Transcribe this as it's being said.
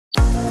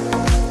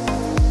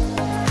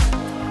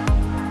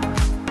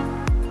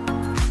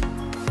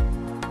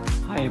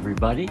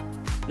everybody.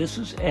 This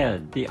is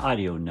Ed, the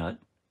audio nut,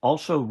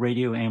 also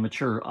radio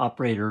amateur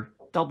operator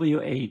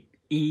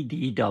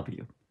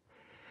W8EDW.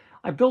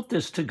 I built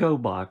this to-go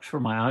box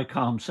for my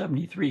ICOM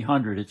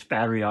 7300. It's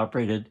battery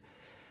operated,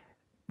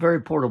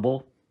 very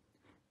portable.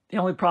 The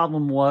only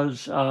problem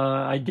was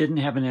I didn't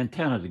have an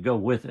antenna to go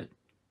with it.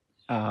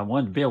 I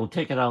wanted to be able to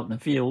take it out in the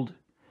field.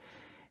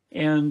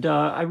 And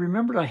I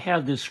remembered I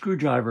had this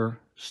screwdriver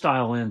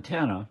style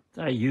antenna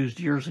that I used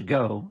years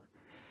ago.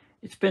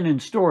 It's been in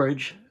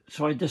storage,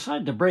 so I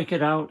decided to break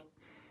it out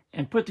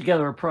and put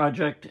together a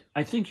project.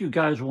 I think you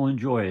guys will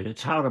enjoy it.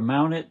 It's how to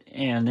mount it,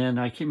 and then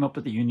I came up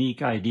with a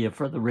unique idea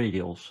for the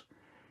radials.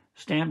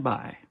 Stand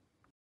by.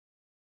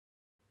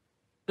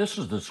 This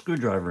is the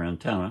screwdriver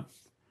antenna.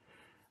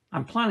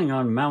 I'm planning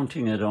on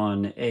mounting it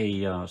on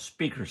a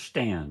speaker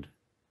stand.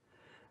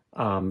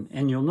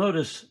 And you'll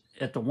notice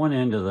at the one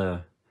end of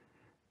the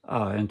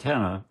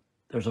antenna,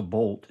 there's a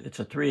bolt.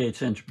 It's a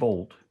 3/8 inch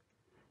bolt.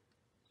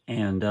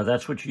 And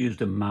that's what you use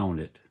to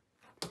mount it.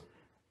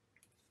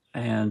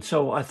 And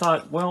so I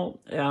thought, well,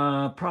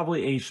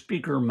 probably a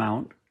speaker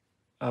mount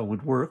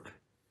would work.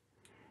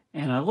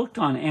 And I looked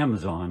on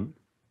Amazon,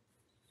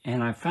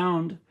 and I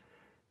found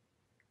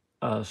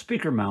a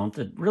speaker mount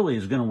that really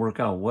is going to work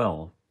out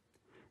well.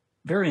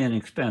 Very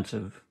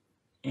inexpensive.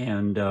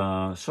 And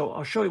so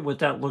I'll show you what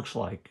that looks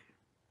like.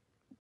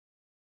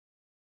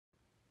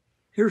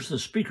 Here's the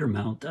speaker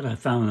mount that I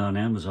found on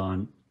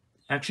Amazon.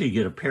 Actually, you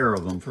get a pair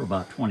of them for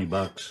about 20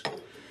 bucks.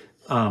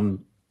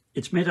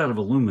 It's made out of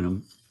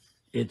aluminum.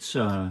 It's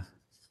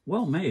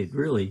well made,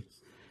 really.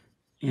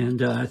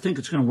 And I think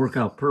it's going to work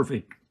out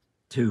perfect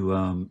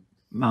to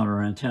mount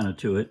our antenna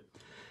to it.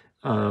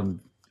 What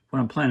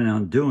I'm planning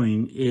on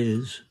doing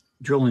is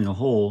drilling a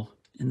hole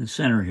in the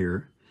center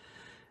here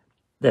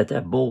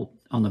that bolt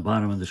on the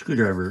bottom of the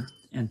screwdriver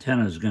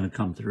antenna is going to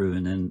come through,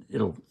 and then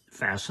it'll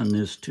fasten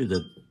this to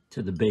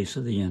the base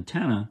of the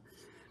antenna.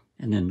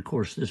 And then, of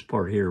course, this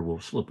part here will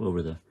slip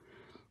over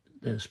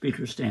the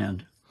speaker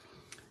stand.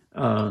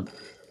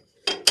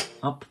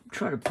 I'll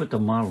try to put the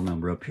model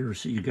number up here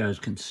so you guys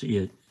can see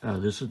it.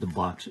 This is the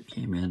box it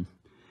came in.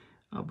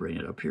 I'll bring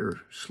it up here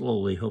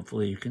slowly.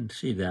 Hopefully you can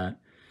see that.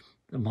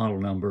 The model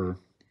number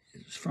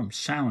is from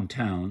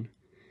Soundtown,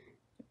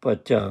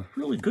 but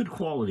really good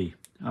quality.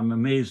 I'm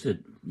amazed at,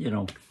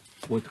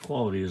 what the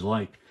quality is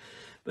like.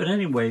 But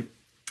anyway,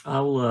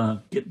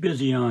 I'll get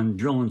busy on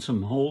drilling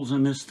some holes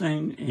in this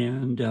thing,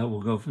 and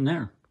we'll go from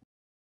there.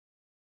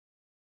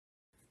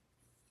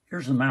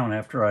 Here's the mount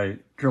after I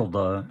drilled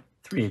the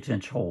 3/8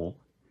 inch hole.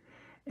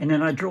 And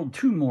then I drilled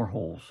two more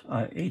holes,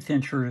 1/8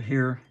 incher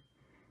here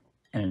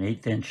and an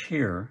 1/8 inch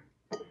here.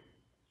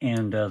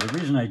 And the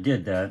reason I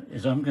did that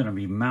is I'm going to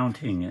be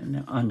mounting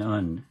an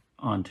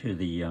onto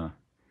the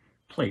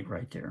plate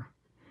right there.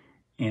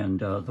 And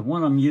the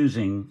one I'm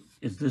using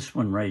is this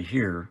one right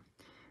here.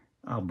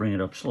 I'll bring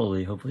it up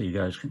slowly. Hopefully you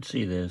guys can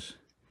see this.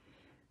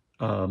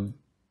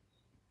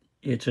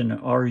 It's an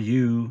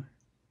RU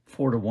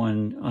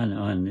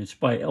 4-to-1 It's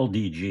by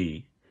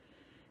LDG.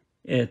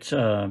 It's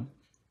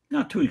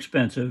not too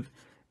expensive,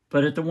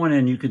 but at the one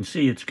end you can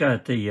see it's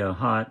got the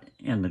hot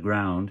and the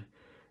ground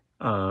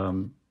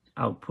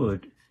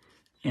output.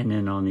 And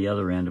then on the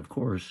other end, of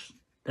course,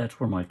 that's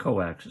where my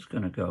coax is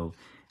going to go.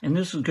 And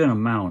this is going to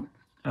mount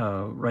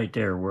right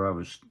there where I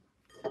was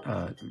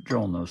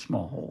drilling those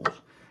small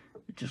holes.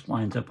 It just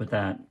lines up with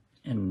that,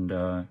 and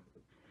I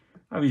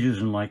was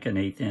using like an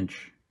 1/8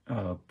 inch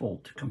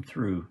bolt to come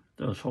through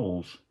those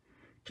holes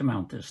to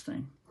mount this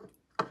thing.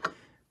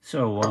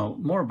 So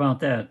more about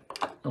that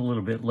a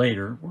little bit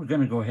later. We're going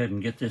to go ahead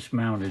and get this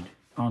mounted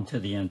onto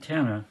the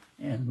antenna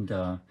and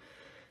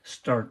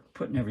start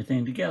putting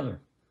everything together.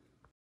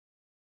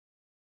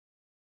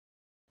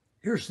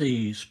 Here's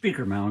the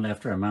speaker mount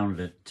after I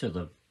mounted it to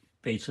the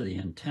base of the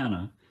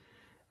antenna.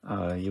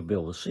 You'll be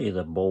able to see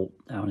the bolt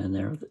down in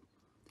there that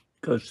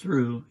goes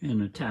through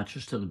and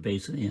attaches to the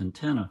base of the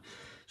antenna.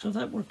 So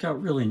that worked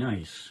out really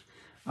nice.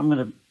 I'm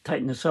going to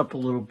tighten this up a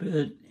little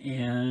bit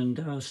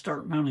and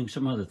start mounting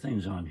some other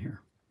things on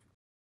here.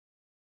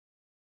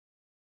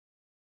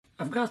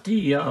 I've got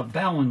the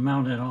ballon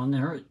mounted on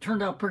there. It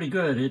turned out pretty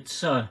good.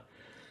 It's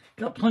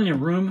got plenty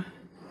of room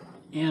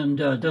and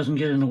doesn't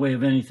get in the way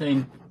of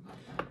anything.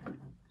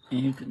 And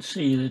you can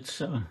see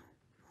it's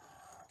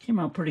came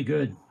out pretty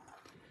good.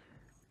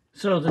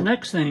 So the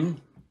next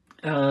thing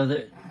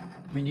that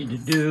we need to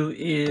do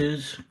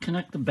is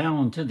connect the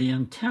ballon to the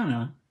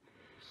antenna,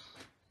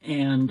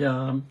 and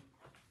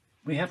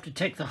we have to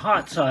take the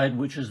hot side,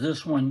 which is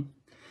this one,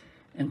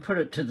 and put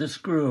it to this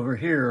screw over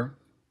here,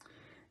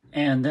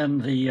 and then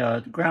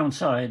the ground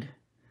side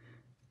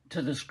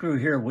to the screw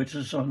here, which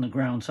is on the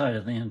ground side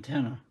of the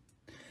antenna.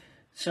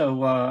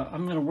 So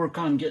I'm going to work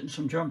on getting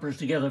some jumpers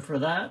together for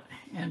that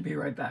and be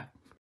right back.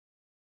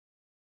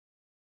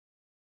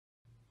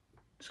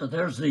 So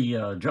there's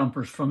the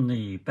jumpers from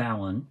the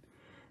ballon.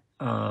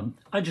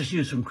 I just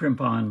used some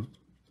crimp-on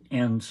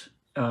ends,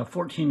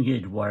 14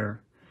 gauge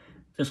wire.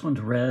 This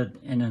one's red,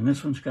 and then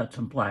this one's got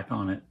some black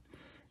on it.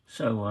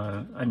 So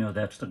I know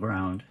that's the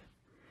ground.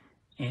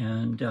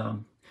 And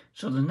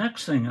So the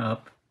next thing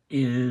up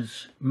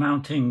is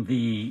mounting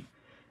the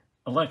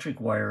electric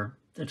wire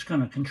that's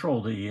going to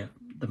control the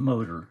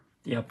motor,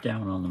 the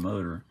up-down on the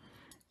motor.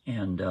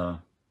 And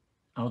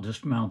I'll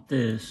just mount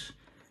this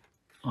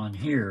on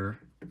here,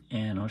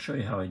 and I'll show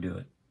you how I do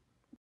it.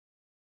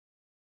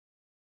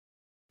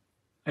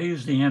 I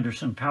use the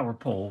Anderson power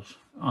poles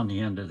on the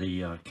end of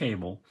the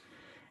cable,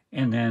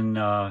 and then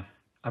I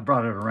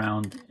brought it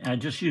around. I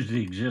just used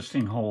the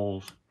existing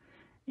holes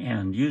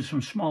and used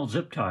some small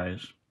zip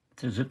ties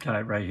to zip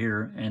tie it right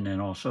here, and then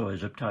also a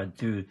zip tie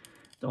to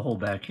the hole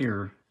back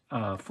here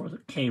for the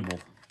cable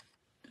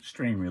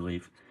strain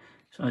relief.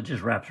 So it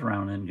just wraps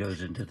around and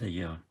goes into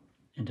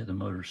the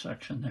motor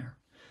section there.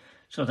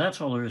 So that's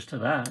all there is to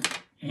that.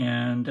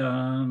 And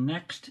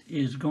next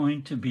is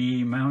going to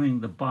be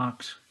mounting the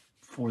box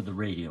for the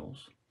radials.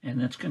 And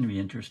that's going to be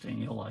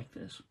interesting. You'll like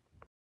this.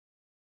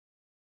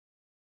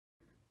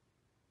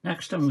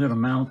 Next, I'm going to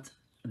mount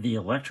the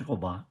electrical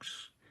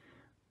box.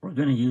 We're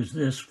going to use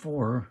this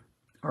for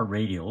our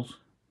radials.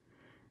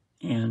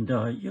 And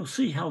you'll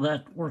see how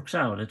that works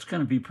out. It's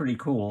going to be pretty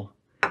cool.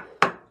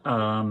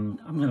 I'm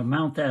going to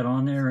mount that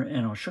on there,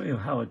 and I'll show you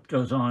how it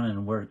goes on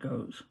and where it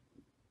goes.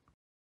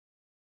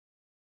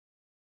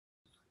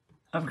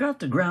 I've got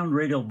the ground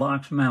radial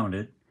box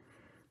mounted.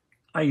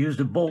 I used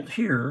a bolt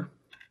here.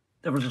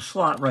 There was a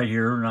slot right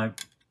here, and I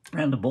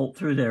ran the bolt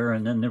through there,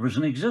 and then there was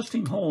an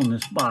existing hole in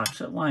this box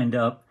that lined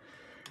up,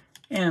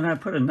 and I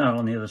put a nut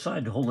on the other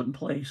side to hold it in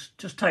place.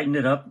 Just tightened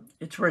it up.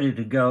 It's ready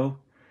to go.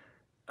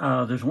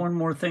 There's one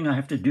more thing I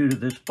have to do to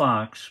this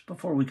box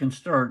before we can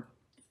start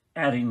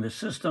adding the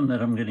system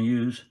that I'm going to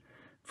use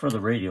for the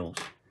radials.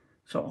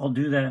 So I'll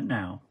do that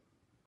now.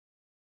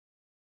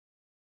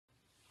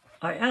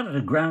 I added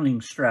a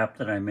grounding strap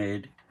that I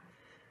made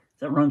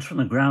that runs from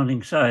the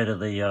grounding side of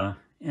the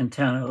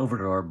antenna over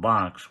to our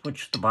box,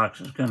 which the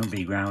box is going to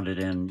be grounded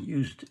and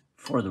used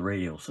for the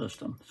radial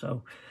system.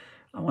 So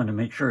I wanted to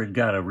make sure it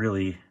got a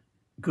really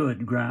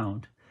good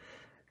ground.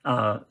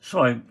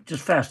 So I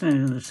just fastened it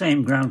in the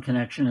same ground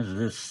connection as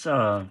this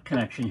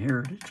connection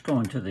here. It's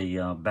going to the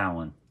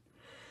bowline.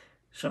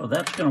 So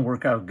that's going to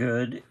work out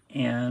good.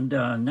 And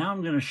now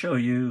I'm going to show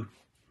you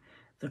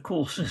the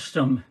cool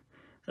system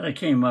that I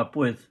came up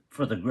with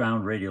for the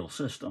ground radial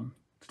system.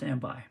 Stand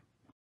by.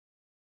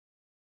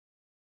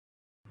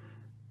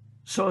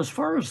 So as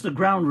far as the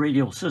ground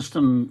radial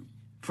system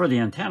for the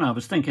antenna, I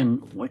was thinking,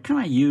 what can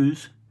I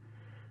use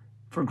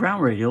for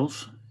ground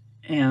radials,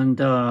 and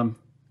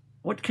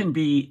what can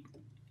be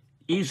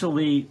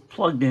easily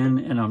plugged in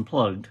and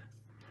unplugged?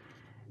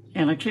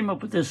 And I came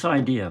up with this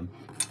idea.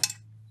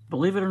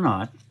 Believe it or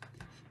not,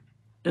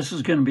 this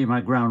is going to be my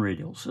ground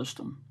radial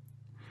system.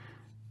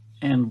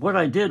 And what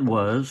I did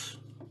was,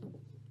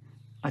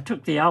 I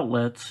took the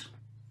outlets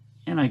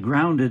and I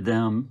grounded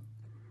them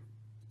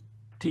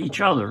to each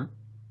other.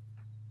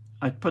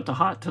 I put the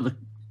hot to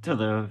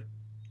the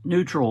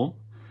neutral.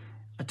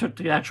 I took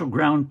the actual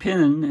ground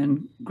pin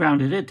and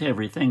grounded it to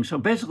everything. So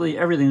basically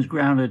everything's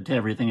grounded to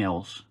everything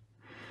else.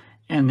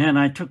 And then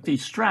I took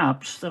these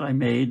straps that I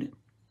made,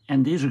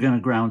 and these are going to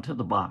ground to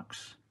the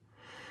box.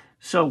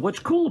 So what's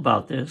cool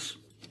about this,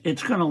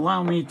 it's going to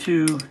allow me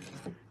to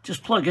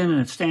just plug in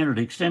a standard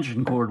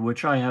extension cord,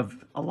 which I have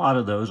a lot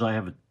of those. I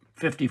have a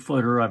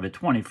 50-footer, I have a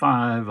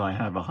 25, I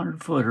have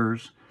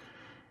 100-footers.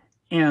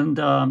 And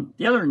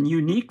the other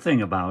unique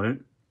thing about it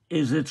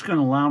is it's going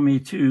to allow me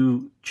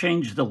to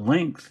change the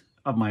length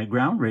of my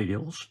ground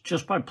radials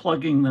just by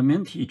plugging them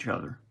into each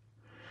other.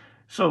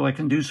 So I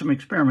can do some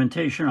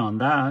experimentation on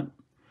that.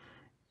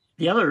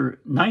 The other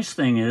nice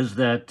thing is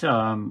that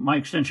my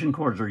extension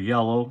cords are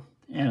yellow,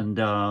 and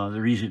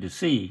they're easy to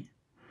see.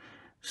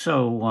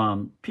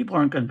 So people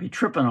aren't going to be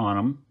tripping on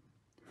them.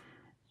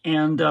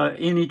 And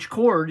in each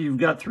cord, you've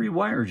got 3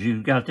 wires.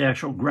 You've got the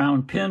actual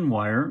ground pin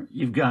wire,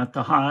 you've got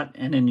the hot,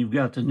 and then you've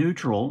got the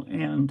neutral.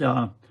 And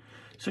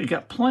so you've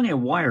got plenty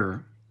of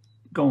wire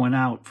going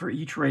out for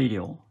each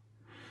radial.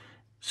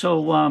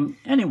 So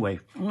anyway,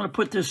 I'm going to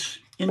put this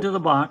into the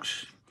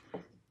box,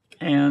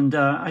 and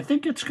I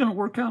think it's going to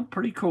work out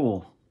pretty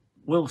cool.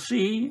 We'll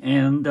see,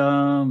 and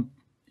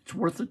it's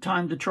worth the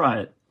time to try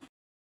it.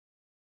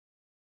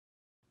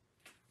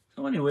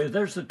 So anyway,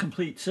 there's the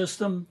complete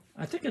system.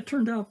 I think it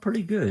turned out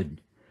pretty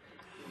good.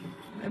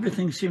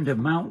 Everything seemed to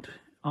mount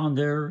on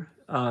there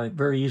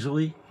very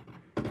easily,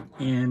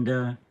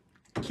 and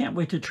can't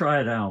wait to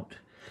try it out.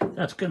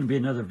 That's going to be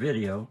another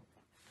video.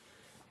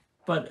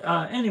 But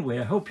anyway,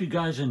 I hope you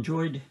guys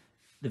enjoyed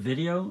the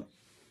video,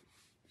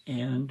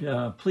 and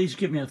please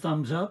give me a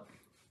thumbs up,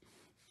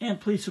 and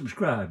please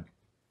subscribe.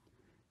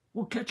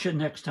 We'll catch you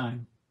next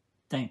time.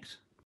 Thanks.